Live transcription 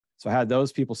So I had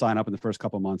those people sign up in the first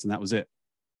couple of months, and that was it.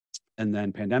 And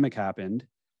then pandemic happened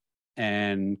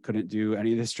and couldn't do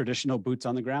any of this traditional boots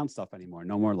on the ground stuff anymore.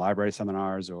 No more library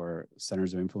seminars or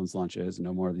centers of influence lunches,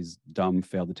 no more of these dumb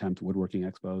failed attempt woodworking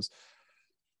expos.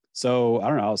 So I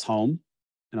don't know, I was home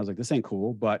and I was like, this ain't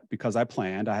cool. But because I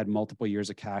planned, I had multiple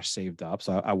years of cash saved up.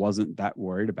 So I wasn't that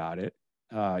worried about it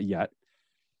yet.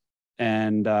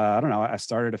 And I don't know, I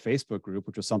started a Facebook group,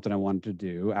 which was something I wanted to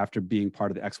do after being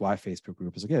part of the XY Facebook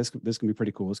group. I was like, yeah, this can be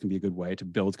pretty cool. This can be a good way to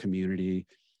build community.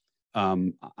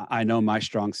 I know my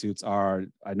strong suits are,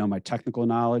 I know my technical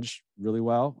knowledge really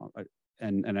well.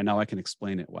 And I know I can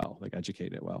explain it well, like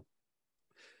educate it well.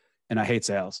 And I hate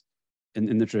sales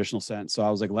in the traditional sense. So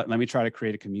I was like, let me try to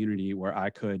create a community where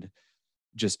I could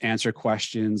just answer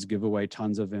questions, give away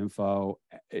tons of info,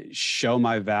 show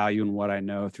my value and what I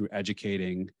know through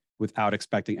educating without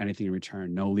expecting anything in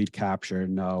return. No lead capture,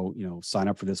 no, sign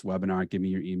up for this webinar, give me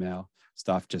your email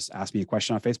stuff. Just ask me a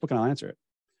question on Facebook and I'll answer it.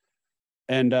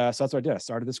 And so that's what I did. I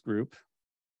started this group.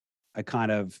 I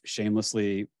kind of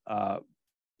shamelessly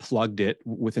plugged it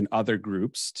within other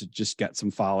groups to just get some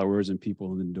followers and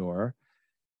people in the door.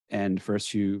 And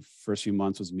first few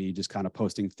months was me just kind of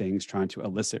posting things, trying to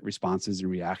elicit responses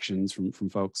and reactions from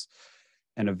folks.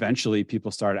 And eventually people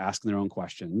started asking their own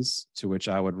questions, to which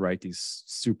I would write these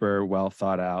super well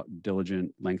thought out,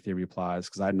 diligent, lengthy replies,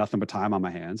 because I had nothing but time on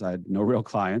my hands. I had no real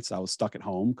clients. I was stuck at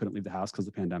home, couldn't leave the house because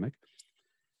of the pandemic.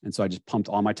 And so I just pumped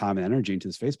all my time and energy into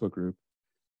this Facebook group.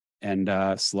 And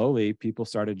slowly people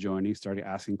started joining, started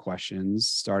asking questions,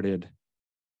 started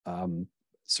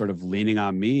sort of leaning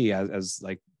on me as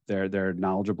like their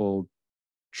knowledgeable,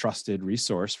 trusted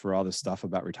resource for all this stuff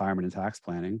about retirement and tax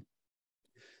planning.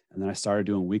 And then I started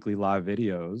doing weekly live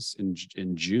videos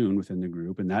in June within the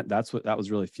group. And that was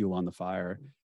really fuel on the fire.